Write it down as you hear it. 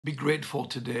Be grateful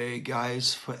today,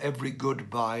 guys, for every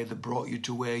goodbye that brought you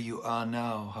to where you are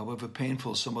now. However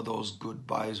painful some of those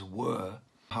goodbyes were,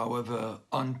 however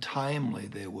untimely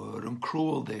they were and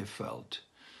cruel they felt,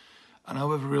 and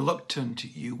however reluctant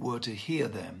you were to hear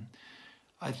them,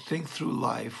 I think through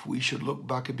life we should look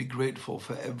back and be grateful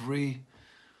for every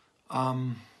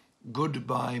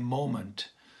goodbye moment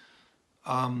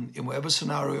in whatever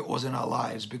scenario it was in our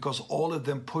lives, because all of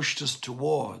them pushed us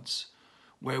towards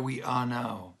where we are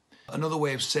now. Another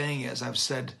way of saying it, as I've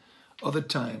said other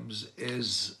times,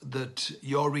 is that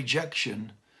your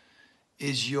rejection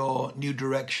is your new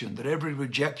direction. That every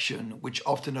rejection, which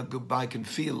often a goodbye can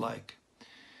feel like,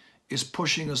 is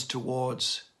pushing us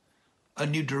towards a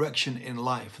new direction in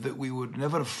life that we would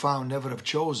never have found, never have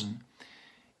chosen,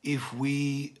 if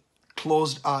we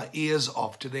closed our ears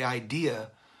off to the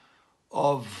idea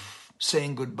of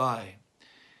saying goodbye.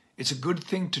 It's a good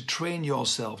thing to train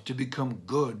yourself to become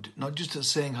good, not just at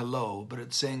saying hello, but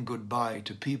at saying goodbye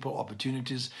to people,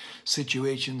 opportunities,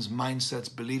 situations,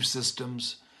 mindsets, belief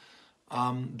systems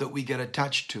that we get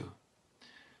attached to.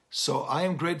 So I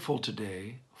am grateful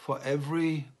today for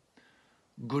every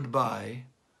goodbye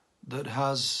that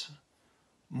has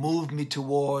moved me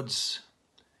towards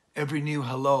every new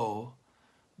hello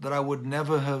that I would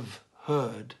never have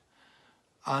heard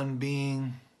and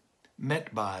being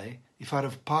met by if I'd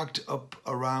have parked up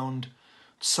around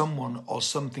someone or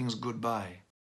something's goodbye.